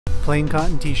Plain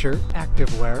cotton t-shirt,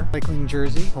 activewear, cycling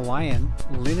jersey, Hawaiian,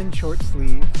 linen short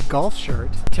sleeve, golf shirt,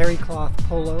 terry cloth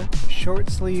polo, short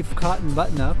sleeve cotton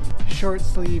button-up, short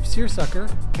sleeve seersucker,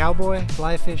 cowboy,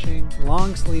 fly fishing,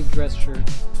 long sleeve dress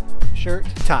shirt,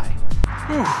 tie.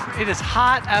 Whew, it is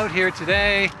hot out here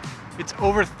today. It's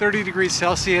over 30 degrees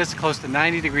Celsius, close to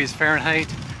 90 degrees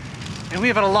Fahrenheit. And we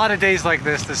have had a lot of days like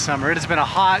this summer. It has been a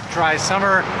hot, dry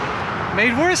summer,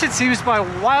 made worse, it seems, by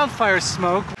wildfire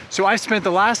smoke. So I spent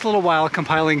the last little while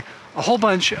compiling a whole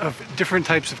bunch of different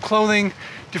types of clothing,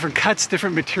 different cuts,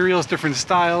 different materials, different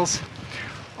styles,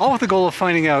 all with the goal of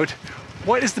finding out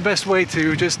what is the best way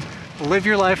to just live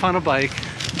your life on a bike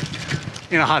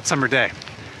in a hot summer day.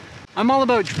 I'm all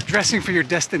about dressing for your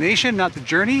destination, not the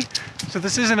journey. So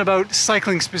this isn't about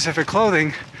cycling specific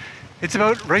clothing. It's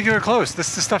about regular clothes. This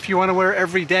is the stuff you want to wear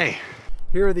every day.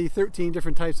 Here are the 13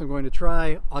 different types I'm going to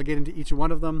try. I'll get into each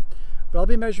one of them, but I'll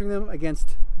be measuring them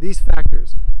against these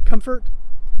factors: comfort,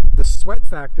 the sweat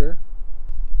factor,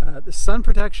 the sun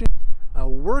protection,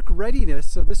 work readiness.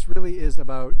 So this really is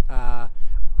about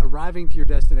arriving to your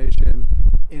destination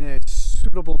in a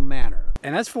suitable manner.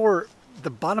 And as for the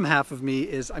bottom half of me,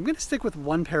 is I'm going to stick with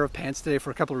one pair of pants today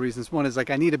for a couple of reasons. One is, like,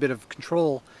 I need a bit of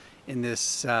control in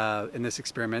this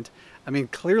experiment. I mean,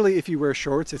 clearly if you wear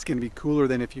shorts, it's going to be cooler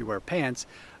than if you wear pants.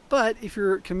 But if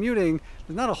you're commuting,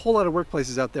 there's not a whole lot of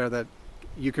workplaces out there that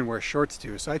you can wear shorts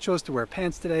to. So I chose to wear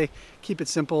pants today, keep it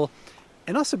simple.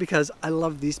 And also because I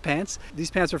love these pants.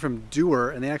 These pants are from Doer,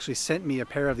 and they actually sent me a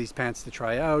pair of these pants to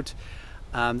try out.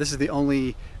 This is the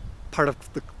only part of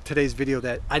today's video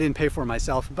that I didn't pay for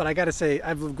myself, but I gotta say, I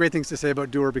have great things to say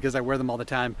about Doer because I wear them all the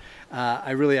time.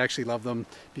 I really actually love them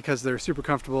because they're super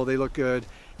comfortable, they look good.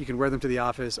 You can wear them to the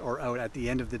office or out at the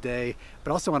end of the day,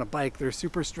 but also on a bike, they're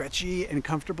super stretchy and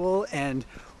comfortable, and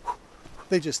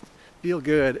they just feel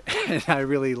good, and I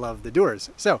really love the Doers.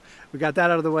 So we got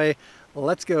that out of the way,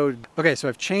 let's go. Okay, so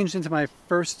I've changed into my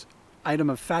first item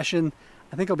of fashion.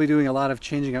 I think I'll be doing a lot of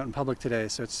changing out in public today,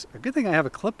 so it's a good thing I have a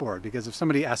clipboard, because if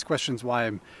somebody asks questions why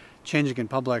I'm changing in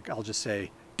public, I'll just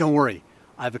say, don't worry,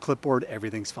 I have a clipboard,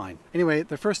 everything's fine. Anyway,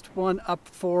 the first one up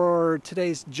for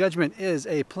today's judgment is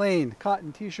a plain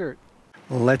cotton t-shirt.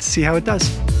 Let's see how it does.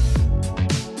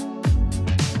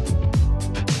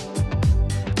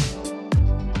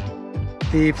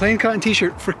 The plain cotton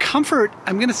t-shirt, for comfort,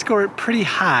 I'm gonna score it pretty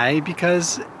high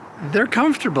because they're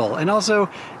comfortable, and also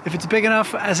if it's big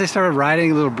enough, as I started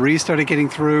riding, a little breeze started getting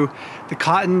through. The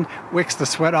cotton wicks the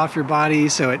sweat off your body,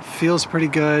 so it feels pretty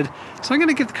good. So I'm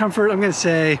gonna give the comfort, I'm gonna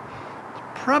say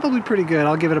probably pretty good.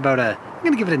 I'm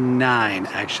gonna give it a 9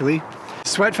 actually.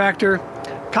 Sweat factor,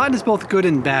 cotton is both good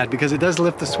and bad because it does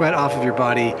lift the sweat off of your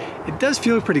body. It does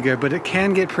feel pretty good, but it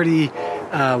can get pretty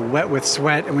wet with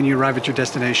sweat, and when you arrive at your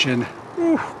destination,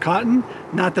 cotton,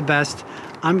 not the best.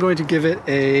 I'm going to give it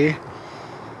a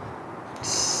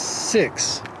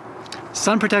 6.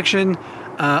 Sun protection,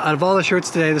 out of all the shirts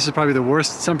today, this is probably the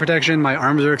worst sun protection. My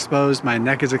arms are exposed, my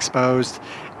neck is exposed,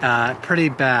 pretty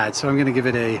bad. So I'm gonna give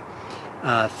it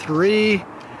a 3.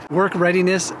 Work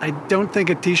readiness, I don't think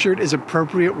a t-shirt is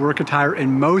appropriate work attire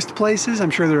in most places.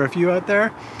 I'm sure there are a few out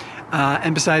there.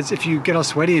 And besides, if you get all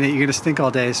sweaty in it, you're gonna stink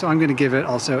all day. So I'm gonna give it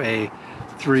also a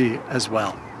 3 as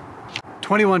well.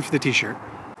 21 for the t-shirt.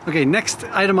 Okay, next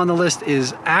item on the list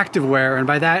is activewear, and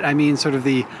by that I mean sort of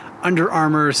the Under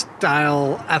Armour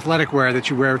style athletic wear that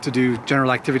you wear to do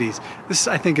general activities. This,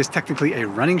 I think, is technically a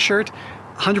running shirt,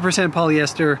 100%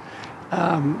 polyester.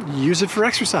 Use it for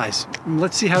exercise.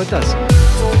 Let's see how it does.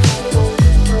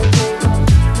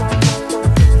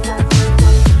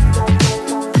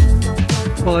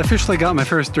 Well, I officially got my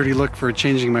first dirty look for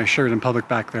changing my shirt in public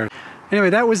back there. Anyway,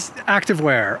 that was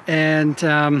activewear,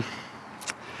 and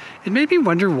it made me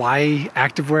wonder why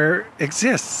activewear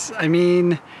exists. I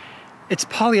mean, it's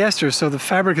polyester, so the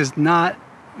fabric is not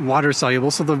water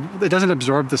soluble, so it doesn't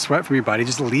absorb the sweat from your body, it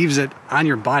just leaves it on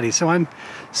your body. So I'm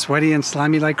sweaty and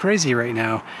slimy like crazy right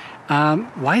now.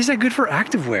 Why is that good for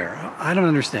activewear? I don't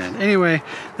understand. Anyway,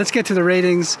 let's get to the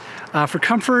ratings. For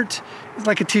comfort, it's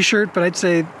like a t-shirt, but I'd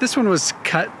say this one was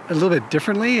cut a little bit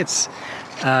differently. It's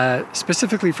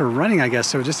specifically for running, I guess,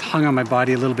 so it just hung on my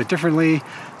body a little bit differently.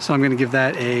 So I'm gonna give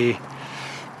that a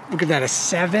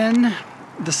 7.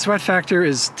 The sweat factor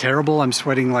is terrible. I'm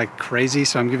sweating like crazy,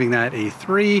 so I'm giving that a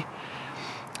 3.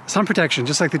 Sun protection,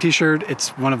 just like the t-shirt, it's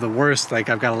one of the worst. Like,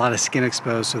 I've got a lot of skin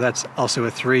exposed, so that's also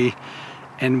a 3.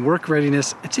 And work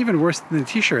readiness, it's even worse than the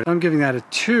t-shirt. I'm giving that a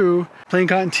 2. Plain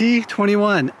cotton tee,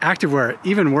 21. Activewear,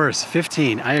 even worse,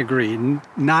 15. I agree,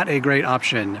 not a great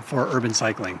option for urban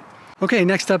cycling. Okay,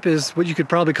 next up is what you could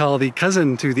probably call the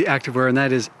cousin to the activewear, and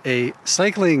that is a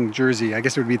cycling jersey. I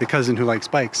guess it would be the cousin who likes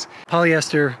bikes.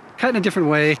 Polyester, cut in a different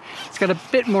way. It's got a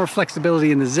bit more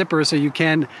flexibility in the zipper, so you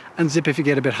can unzip if you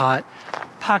get a bit hot.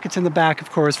 Pockets in the back, of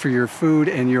course, for your food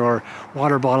and your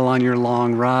water bottle on your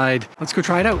long ride. Let's go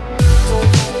try it out.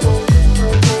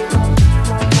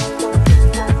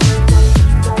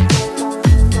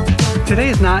 Today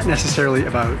is not necessarily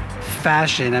about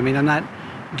fashion. I mean, I'm not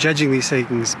judging these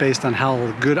things based on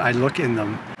how good I look in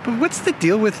them. But what's the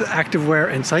deal with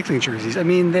activewear and cycling jerseys? I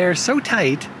mean, they're so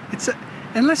tight.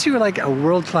 Unless you're like a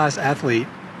world-class athlete,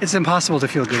 it's impossible to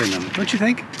feel good in them. Don't you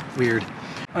think? Weird.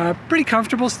 Pretty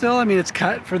comfortable still. I mean, it's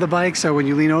cut for the bike, so when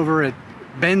you lean over, it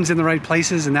bends in the right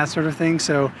places and that sort of thing.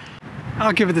 So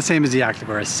I'll give it the same as the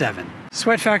activewear, a 7.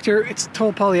 Sweat factor, it's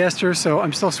total polyester, so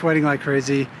I'm still sweating like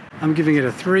crazy. I'm giving it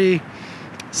a 3.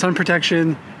 Sun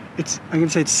protection, I'm gonna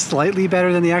say it's slightly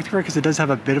better than the activewear because it does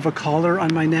have a bit of a collar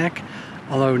on my neck,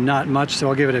 although not much, so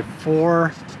I'll give it a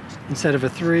 4 instead of a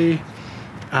 3.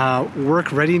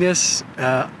 Work readiness,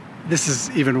 this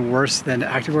is even worse than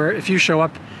activewear. If you show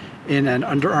up in an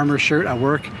Under Armour shirt at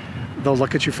work, they'll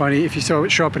look at you funny. If you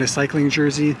show up in a cycling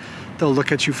jersey, they'll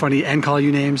look at you funny and call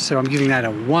you names, so I'm giving that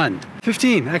a 1.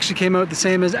 15 actually came out the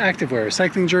same as activewear.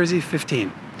 Cycling jersey,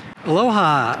 15.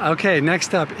 Aloha. Okay,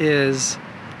 next up is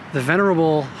the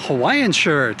venerable Hawaiian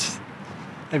shirt.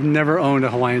 I've never owned a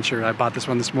Hawaiian shirt. I bought this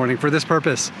one this morning for this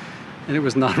purpose, and it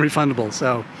was non-refundable,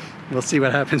 so we'll see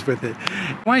what happens with it.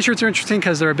 Hawaiian shirts are interesting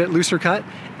because they're a bit looser cut,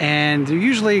 and they're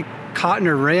usually cotton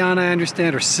or rayon, I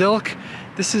understand, or silk.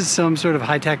 This is some sort of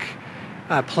high-tech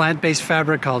plant-based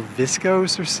fabric called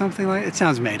viscose or something like that. It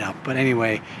sounds made up, but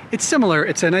anyway, it's similar.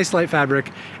 It's a nice light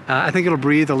fabric. I think it'll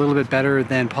breathe a little bit better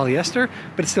than polyester,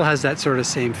 but it still has that sort of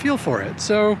same feel for it.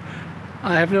 So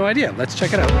I have no idea. Let's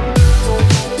check it out.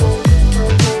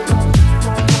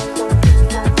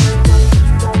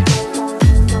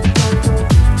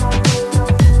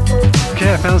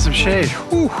 Okay, I found some shade.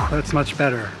 Whew, that's much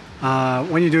better.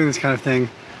 When you're doing this kind of thing,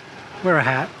 wear a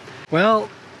hat. Well,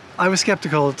 I was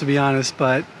skeptical, to be honest,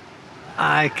 but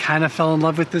I kind of fell in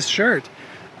love with this shirt,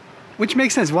 which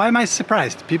makes sense. Why am I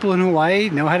surprised? People in Hawaii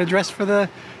know how to dress for the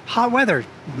hot weather.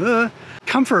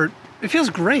 Comfort, it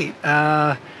feels great.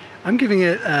 I'm giving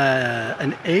it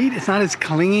an 8. It's not as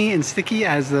clingy and sticky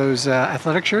as those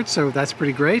athletic shirts, so that's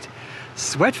pretty great.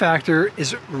 Sweat factor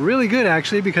is really good,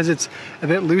 actually, because it's a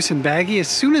bit loose and baggy. As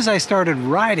soon as I started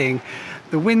riding,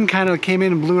 the wind kind of came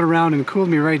in and blew it around and cooled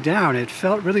me right down. It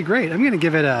felt really great. I'm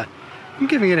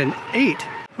giving it an 8.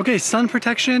 Okay, sun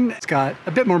protection. It's got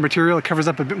a bit more material. It covers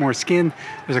up a bit more skin.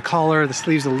 There's a collar. The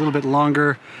sleeve's a little bit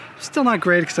longer. Still not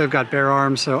great because I've got bare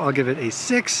arms, so I'll give it a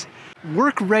 6.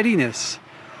 Work readiness.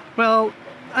 Well,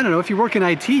 I don't know, if you work in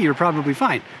IT, you're probably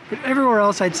fine. But everywhere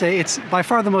else, I'd say it's by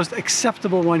far the most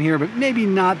acceptable one here, but maybe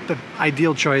not the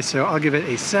ideal choice, so I'll give it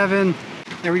a 7.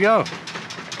 There we go.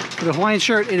 For the Hawaiian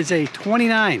shirt, it is a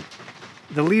 29,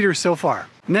 the leader so far.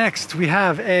 Next, we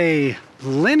have a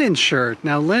linen shirt.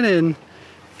 Now, linen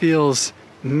feels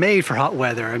made for hot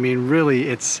weather. I mean, really,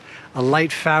 it's a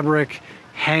light fabric,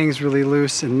 hangs really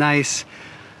loose and nice.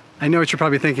 I know what you're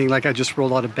probably thinking, like I just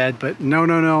rolled out of bed, but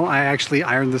no, I actually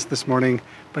ironed this morning,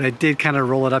 but I did kind of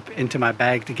roll it up into my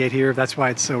bag to get here. That's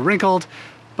why it's so wrinkled,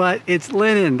 but it's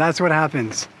linen. That's what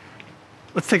happens.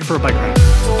 Let's take it for a bike ride.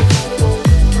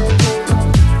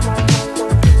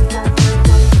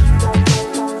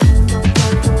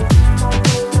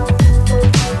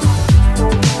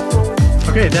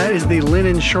 Okay, that is the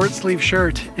linen short sleeve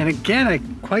shirt. And again, I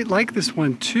quite like this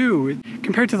one too.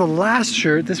 Compared to the last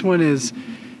shirt, this one is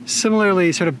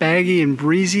similarly sort of baggy and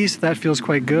breezy, so that feels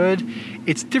quite good.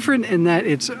 It's different in that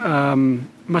it's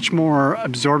much more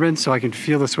absorbent, so I can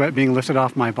feel the sweat being lifted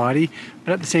off my body,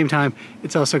 but at the same time,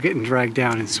 it's also getting dragged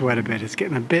down and sweat a bit. It's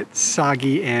getting a bit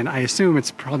soggy, and I assume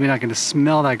it's probably not going to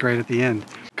smell that great at the end.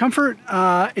 Comfort,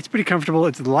 it's pretty comfortable.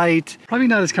 It's light, probably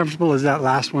not as comfortable as that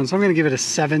last one, so I'm going to give it a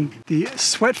 7. The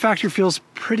sweat factor feels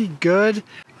pretty good.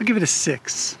 I'll give it a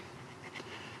 6.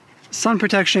 Sun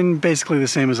protection, basically the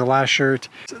same as the last shirt.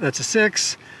 So that's a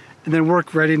 6. And then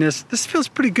work readiness. This feels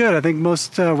pretty good. I think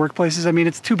most workplaces, I mean,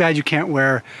 it's too bad you can't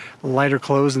wear lighter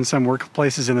clothes in some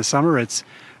workplaces in the summer. It's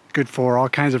good for all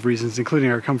kinds of reasons, including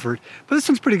our comfort. But this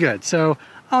one's pretty good. So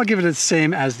I'll give it the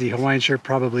same as the Hawaiian shirt,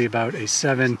 probably about a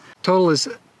 7. Total is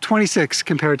 26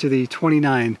 compared to the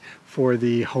 29 for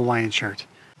the Hawaiian shirt.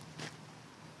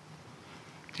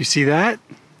 Do you see that?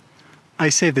 I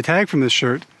saved the tag from this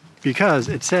shirt because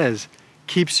it says,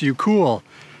 keeps you cool.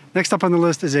 Next up on the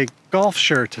list is a golf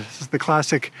shirt. This is the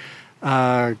classic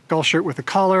golf shirt with a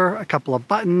collar, a couple of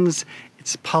buttons.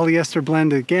 It's polyester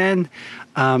blend again,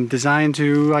 designed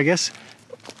to, I guess,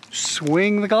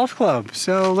 swing the golf club.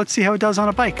 So let's see how it does on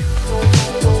a bike.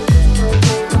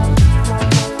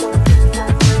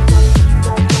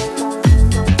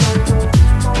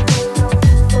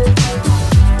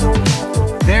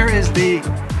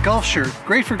 golf shirt.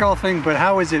 Great for golfing, but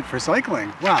how is it for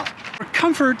cycling? Wow. For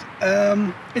comfort,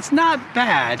 it's not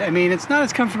bad. I mean, it's not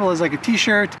as comfortable as like a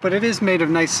t-shirt, but it is made of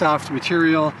nice soft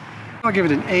material. I'll give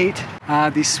it an 8.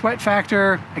 The sweat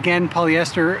factor, again,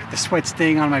 polyester, the sweat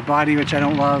staying on my body, which I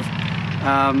don't love.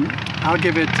 I'll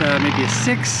give it maybe a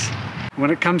 6. When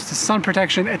it comes to sun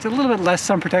protection, it's a little bit less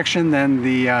sun protection than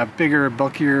the bigger,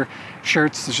 bulkier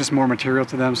shirts. There's just more material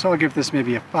to them, so I'll give this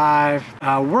maybe a 5.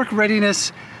 Work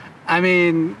readiness, I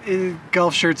mean,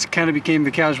 golf shirts kind of became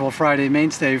the casual Friday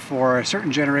mainstay for a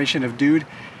certain generation of dude,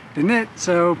 didn't it?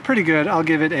 So pretty good. I'll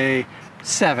give it a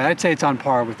 7. I'd say it's on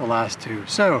par with the last two.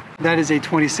 So that is a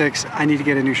 26. I need to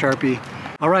get a new Sharpie.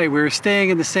 All right, we're staying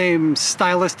in the same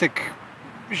stylistic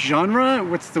genre.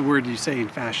 What's the word you say in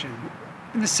fashion?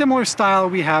 In the similar style,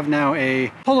 we have now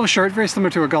a polo shirt, very similar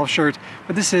to a golf shirt,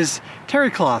 but this is terry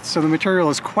cloth, so the material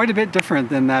is quite a bit different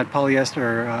than that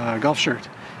polyester golf shirt,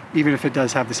 even if it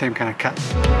does have the same kind of cut.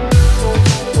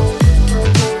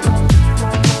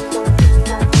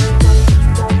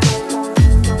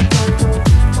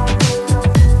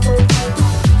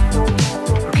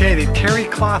 Okay, the terry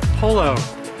cloth polo.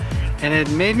 And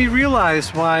it made me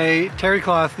realize why terry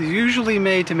cloth is usually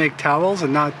made to make towels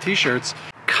and not t-shirts.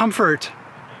 Comfort.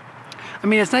 I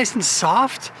mean, it's nice and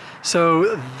soft,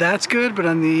 so that's good, but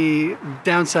on the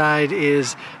downside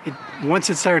is once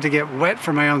it started to get wet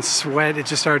from my own sweat, it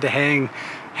just started to hang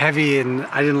heavy and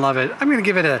I didn't love it. I'm gonna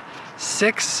give it a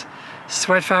 6.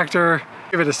 Sweat factor,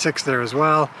 give it a 6 there as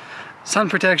well. Sun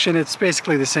protection, it's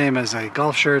basically the same as a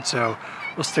golf shirt, so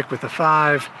we'll stick with the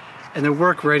 5. And the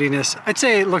work readiness, I'd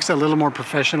say it looks a little more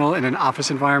professional in an office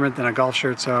environment than a golf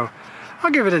shirt, so I'll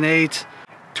give it an 8.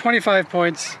 25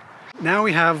 points. Now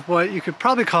we have what you could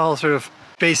probably call sort of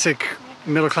basic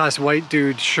middle-class white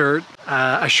dude shirt,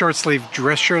 a short sleeve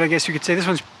dress shirt, I guess you could say.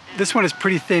 This one is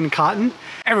pretty thin cotton.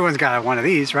 Everyone's got one of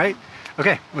these, right?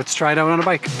 Okay, let's try it out on a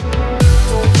bike.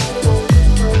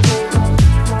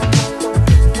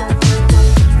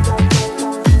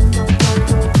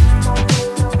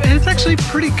 And it's actually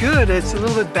pretty good. It's a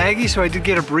little bit baggy, so I did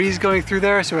get a breeze going through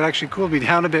there, so it actually cooled me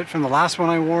down a bit from the last one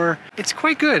I wore. It's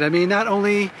quite good. I mean, not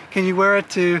only can you wear it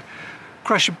to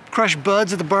crush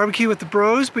buds at the barbecue with the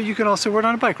bros, but you can also wear it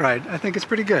on a bike ride. I think it's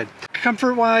pretty good.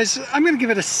 Comfort-wise, I'm gonna give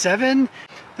it a 7.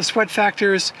 The sweat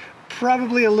factor's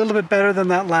probably a little bit better than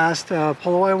that last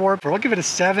polo I wore, but I'll give it a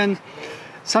 7.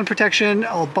 Sun protection,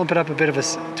 I'll bump it up a bit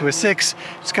to a 6.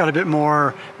 It's got a bit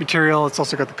more material. It's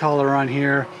also got the collar on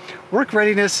here. Work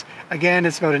readiness, again,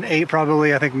 it's about an 8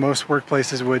 probably. I think most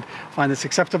workplaces would find this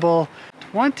acceptable.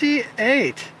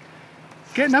 28.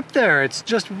 Getting up there. It's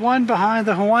just one behind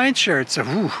the Hawaiian shirt. So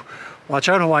whew, watch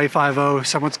out, Hawaii 5-0.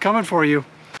 Someone's coming for you.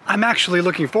 I'm actually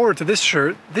looking forward to this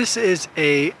shirt. This is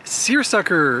a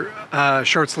seersucker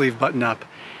short sleeve button up.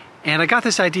 And I got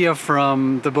this idea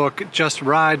from the book Just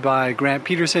Ride by Grant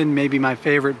Peterson, maybe my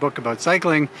favorite book about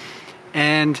cycling.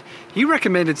 And he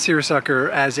recommended seersucker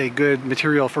as a good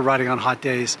material for riding on hot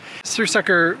days.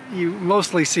 Seersucker, you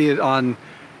mostly see it on,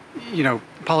 you know,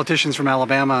 politicians from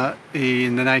Alabama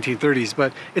in the 1930s,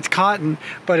 but it's cotton,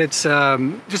 but it's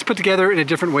just put together in a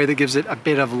different way that gives it a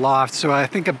bit of loft. So I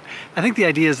think the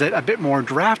idea is that a bit more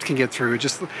draft can get through. It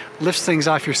just lifts things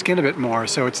off your skin a bit more,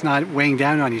 so it's not weighing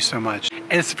down on you so much.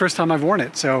 And it's the first time I've worn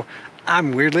it, so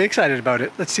I'm weirdly excited about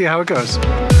it. Let's see how it goes.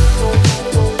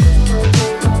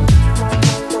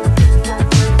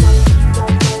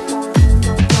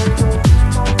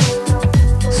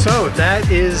 So that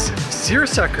is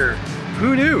seersucker.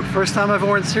 Who knew? First time I've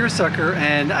worn seersucker,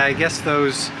 and I guess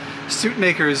those suit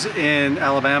makers in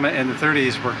Alabama in the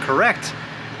 30s were correct.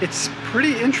 It's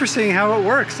pretty interesting how it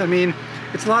works. I mean,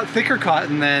 it's a lot thicker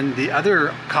cotton than the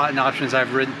other cotton options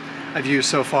I've used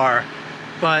so far,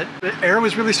 but the air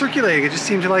was really circulating. It just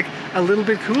seemed like a little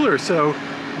bit cooler, so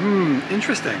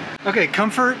interesting. Okay,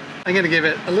 comfort, I'm gonna give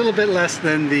it a little bit less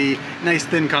than the nice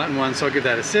thin cotton one, so I'll give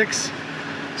that a 6.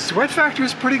 Sweat factor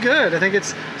is pretty good. I think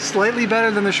it's slightly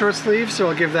better than the short sleeve, so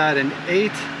I'll give that an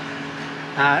 8.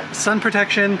 Sun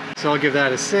protection, so I'll give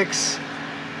that a 6.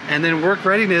 And then work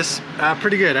readiness,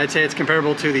 pretty good. I'd say it's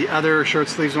comparable to the other short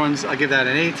sleeves ones. I'll give that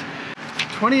an 8.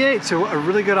 28, so a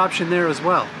really good option there as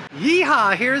well.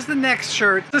 Yeehaw, here's the next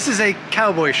shirt. This is a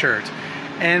cowboy shirt.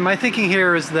 And my thinking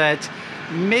here is that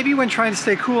maybe when trying to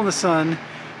stay cool in the sun,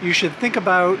 you should think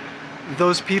about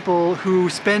those people who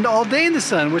spend all day in the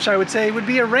sun, which I would say would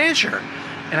be a rancher.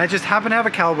 And I just happen to have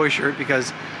a cowboy shirt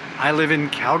because I live in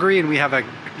Calgary and we have a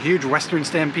huge Western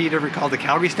Stampede, ever called the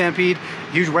Calgary Stampede,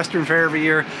 huge Western Fair every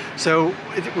year. So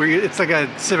it's like a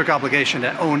civic obligation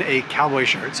to own a cowboy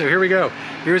shirt. So here we go.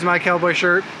 Here's my cowboy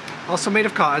shirt. Also made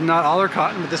of cotton, not all are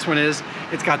cotton, but this one is.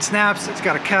 It's got snaps, it's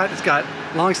got a cut, it's got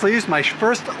long sleeves. My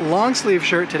first long sleeve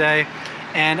shirt today,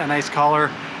 and a nice collar.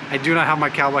 I do not have my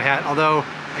cowboy hat, although,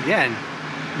 again,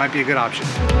 might be a good option.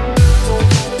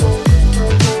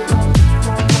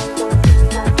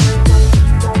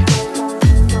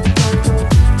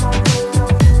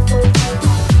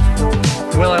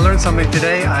 Well, I learned something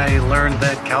today. I learned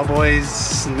that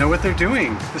cowboys know what they're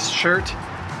doing. This shirt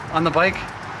on the bike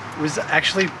was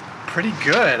actually pretty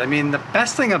good. I mean, the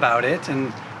best thing about it,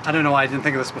 and I don't know why I didn't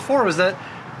think of this before, was that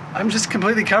I'm just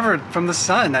completely covered from the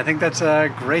sun. I think that's a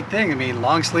great thing. I mean,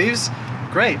 long sleeves,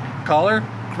 great. Collar,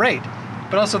 great.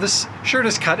 But also this shirt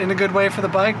is cut in a good way for the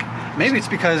bike. Maybe it's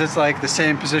because it's like the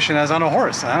same position as on a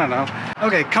horse. I don't know.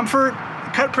 Okay, comfort,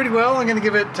 cut pretty well. I'm gonna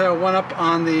give it one up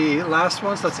on the last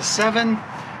one, so that's a 7.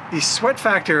 The sweat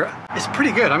factor is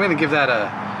pretty good. I'm gonna give that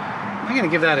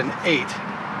an 8.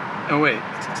 Oh wait,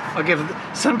 I'll give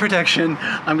sun protection,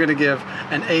 I'm gonna give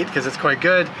an 8 because it's quite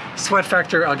good. Sweat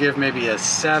factor, I'll give maybe a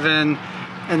 7.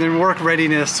 And then work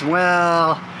readiness,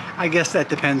 well, I guess that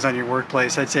depends on your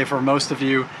workplace. I'd say for most of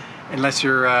you, unless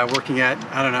you're working at,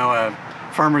 I don't know, a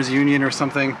farmer's union or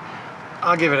something,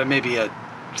 I'll give it maybe a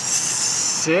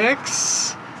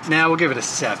 6. Now we'll give it a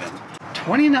 7.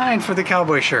 29 for the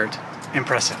cowboy shirt,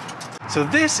 impressive. So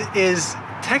this is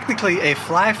technically a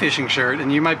fly fishing shirt,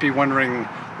 and you might be wondering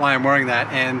why I'm wearing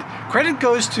that, and credit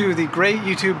goes to the great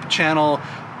YouTube channel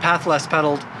Path Less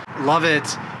Pedaled. Love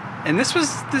it. And this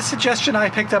was the suggestion I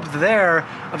picked up there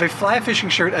of a fly fishing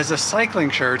shirt as a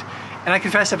cycling shirt, and I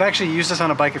confess I've actually used this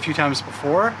on a bike a few times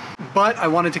before, but I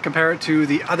wanted to compare it to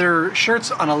the other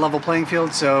shirts on a level playing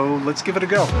field, so let's give it a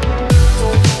go.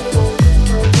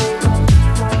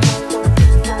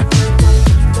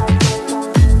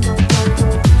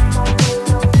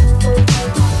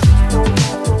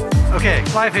 Okay,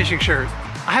 fly fishing shirt.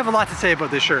 I have a lot to say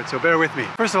about this shirt, so bear with me.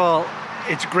 First of all,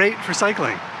 it's great for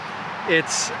cycling.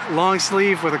 It's long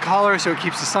sleeve with a collar so it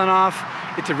keeps the sun off.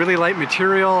 It's a really light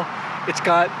material. It's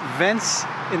got vents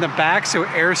in the back so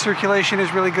air circulation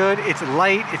is really good. It's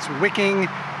light, it's wicking.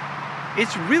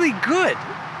 It's really good.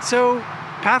 So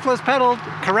Path Less Pedaled,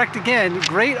 correct again,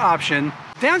 great option.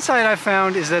 Downside I've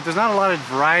found is that there's not a lot of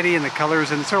variety in the colors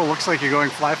and it sort of looks like you're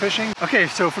going fly fishing. Okay,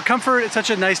 so for comfort, it's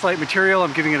such a nice light material.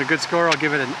 I'm giving it a good score. I'll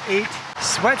give it an 8.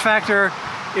 Sweat factor,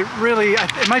 it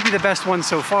might be the best one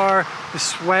so far. The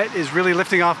sweat is really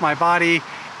lifting off my body,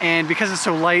 and because it's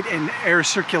so light and air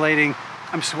circulating,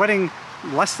 I'm sweating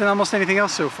less than almost anything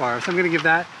else so far. So I'm gonna give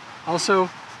that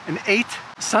also an 8.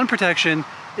 Sun protection,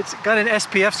 it's got an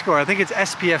SPF score. I think it's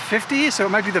SPF 50, so it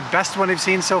might be the best one I've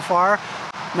seen so far.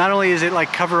 Not only is it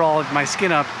like cover all of my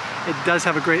skin up, it does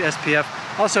have a great SPF.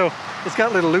 Also, it's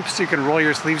got little loops so you can roll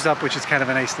your sleeves up, which is kind of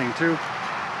a nice thing too.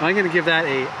 I'm gonna give that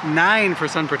a 9 for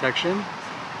sun protection.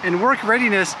 And work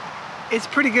readiness, it's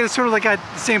pretty good. It's sort of like got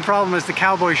the same problem as the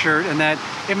cowboy shirt in that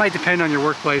it might depend on your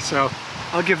workplace, so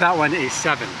I'll give that one a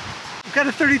 7. We've got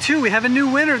a 32, we have a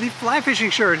new winner, the fly fishing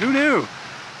shirt, who knew?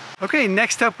 Okay,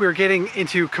 next up we're getting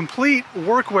into complete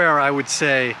workwear, I would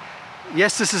say.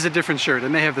 Yes, this is a different shirt. It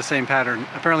may have the same pattern.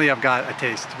 Apparently I've got a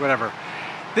taste, whatever.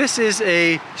 This is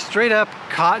a straight up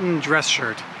cotton dress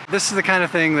shirt. This is the kind of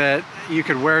thing that you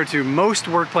could wear to most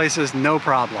workplaces, no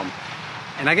problem.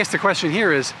 And I guess the question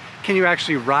here is, can you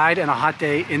actually ride on a hot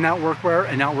day in that workwear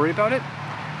and not worry about it?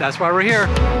 That's why we're here.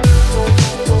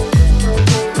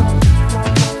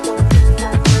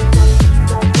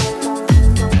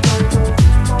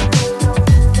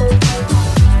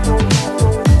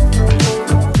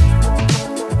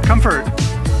 Comfort.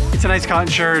 It's a nice cotton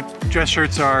shirt. Dress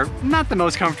shirts are not the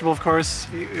most comfortable, of course.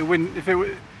 It wouldn't, if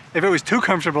it was too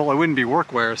comfortable, it wouldn't be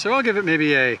workwear. So I'll give it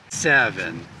maybe a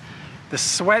 7. The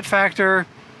sweat factor,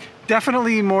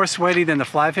 definitely more sweaty than the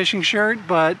fly fishing shirt,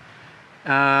 but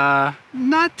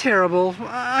not terrible.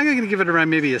 I'm gonna give it around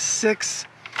maybe a 6.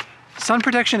 Sun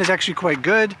protection is actually quite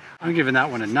good. I'm giving that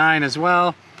one a 9 as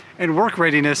well. And work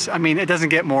readiness, I mean, it doesn't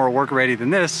get more work ready than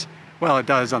this. Well, it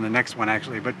does on the next one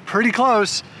actually, but pretty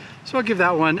close. So I'll give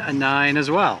that one a 9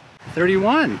 as well.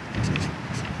 31.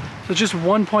 So just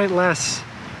 1 point less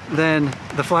than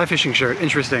the fly fishing shirt.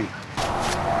 Interesting.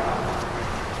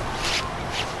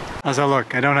 How's that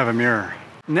look? I don't have a mirror.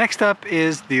 Next up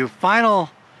is the final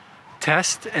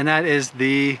test, and that is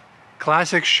the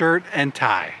classic shirt and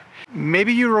tie.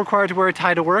 Maybe you're required to wear a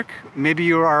tie to work. Maybe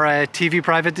you are a TV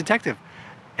private detective,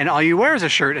 and all you wear is a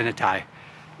shirt and a tie.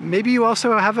 Maybe you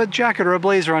also have a jacket or a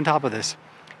blazer on top of this.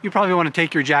 you probably want to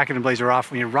take your jacket and blazer off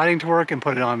when you're riding to work and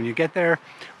put it on when you get there.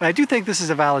 But I do think this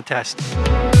is a valid test.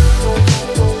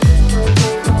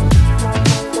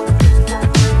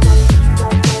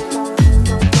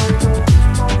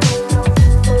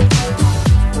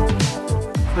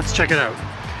 Let's check it out.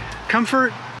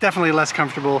 Comfort, definitely less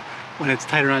comfortable when it's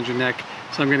tight around your neck,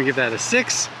 so I'm gonna give that a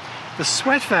 6. The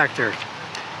sweat factor,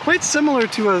 quite similar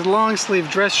to a long sleeve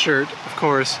dress shirt, of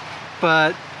course,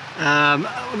 but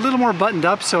a little more buttoned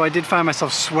up, so I did find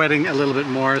myself sweating a little bit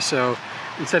more, so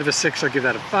instead of a 6, I'll give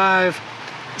that a 5.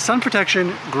 Sun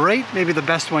protection, great, maybe the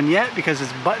best one yet because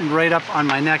it's buttoned right up on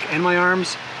my neck and my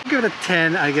arms. I'll give it a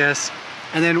 10, I guess.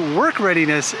 And then work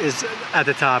readiness is at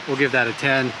the top, we'll give that a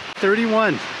 10.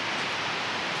 31.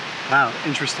 Wow,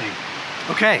 interesting.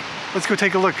 Okay, let's go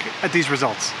take a look at these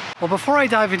results. Well, before I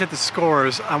dive into the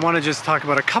scores, I want to just talk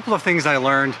about a couple of things I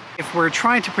learned. If we're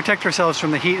trying to protect ourselves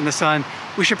from the heat and the sun,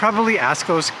 we should probably ask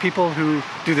those people who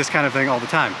do this kind of thing all the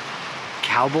time.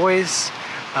 Cowboys,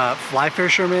 fly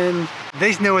fishermen,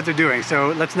 they know what they're doing,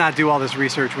 so let's not do all this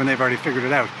research when they've already figured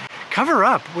it out. Cover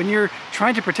up when you're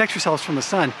trying to protect yourselves from the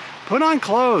sun. Put on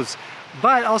clothes,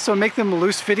 but also make them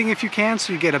loose fitting if you can,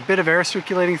 so you get a bit of air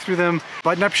circulating through them.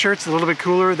 Button up shirts a little bit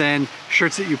cooler than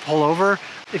shirts that you pull over.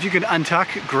 If you can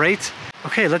untuck, great.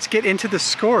 Okay, let's get into the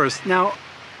scores. Now,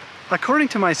 according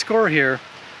to my score here,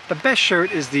 the best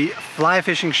shirt is the fly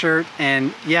fishing shirt,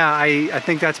 and yeah, I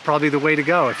think that's probably the way to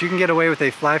go. If you can get away with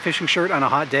a fly fishing shirt on a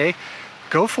hot day,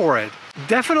 go for it.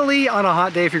 Definitely on a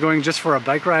hot day if you're going just for a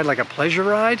bike ride, like a pleasure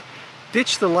ride,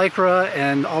 ditch the Lycra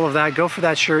and all of that, go for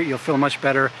that shirt, you'll feel much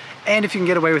better. And if you can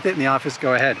get away with it in the office,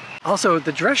 go ahead. Also,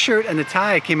 the dress shirt and the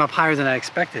tie came up higher than I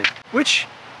expected, which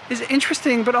is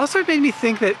interesting, but also it made me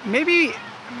think that maybe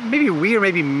we, or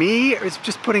maybe me, is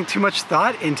just putting too much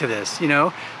thought into this, you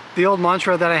know? The old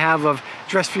mantra that I have of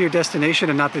dress for your destination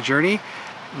and not the journey,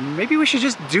 maybe we should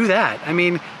just do that. I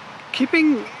mean,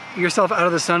 keeping yourself out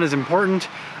of the sun is important,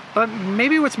 but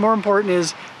maybe what's more important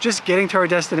is just getting to our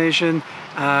destination.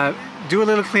 Do a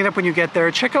little cleanup when you get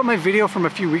there. Check out my video from a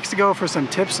few weeks ago for some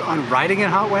tips on riding in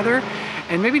hot weather,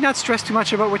 and maybe not stress too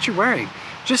much about what you're wearing.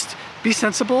 Just be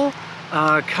sensible,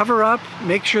 cover up,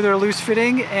 make sure they're loose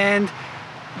fitting, and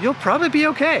you'll probably be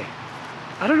okay.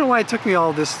 I don't know why it took me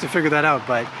all this to figure that out,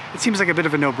 but it seems like a bit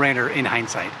of a no-brainer in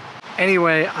hindsight.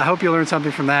 Anyway, I hope you learned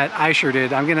something from that. I sure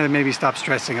did. I'm gonna maybe stop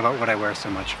stressing about what I wear so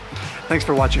much. Thanks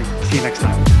for watching. See you next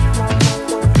time.